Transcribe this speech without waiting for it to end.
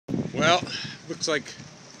Well, looks like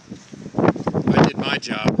I did my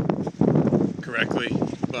job correctly,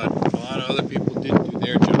 but a lot of other people didn't do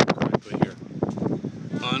their job correctly here.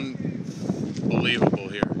 Unbelievable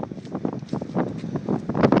here.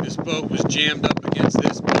 This boat was jammed up against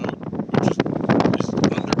this boat, which is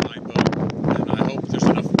under my boat, and I hope there's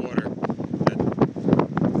enough water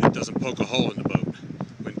that it doesn't poke a hole in the boat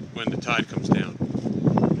when the tide comes down.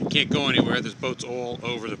 You can't go anywhere. There's boats all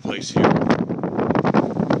over the place here.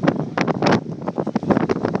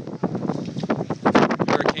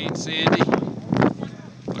 Hurricane Sandy,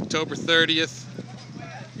 October 30th,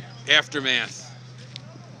 aftermath.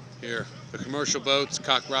 Here, the commercial boats,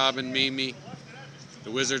 Cock Robin, Mimi,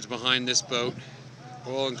 the Wizards behind this boat,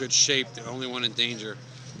 all in good shape. The only one in danger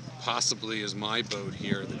possibly is my boat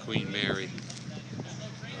here, the Queen Mary.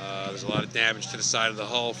 There's a lot of damage to the side of the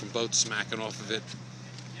hull from boats smacking off of it.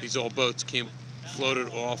 These old boats floated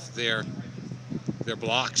off their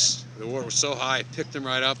blocks. The water was so high, it picked them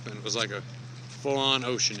right up, and it was like a full-on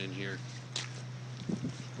ocean in here.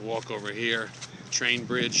 You walk over here, train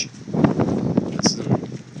bridge. That's the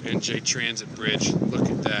NJ Transit Bridge. Look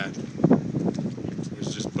at that.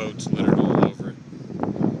 There's just boats littered all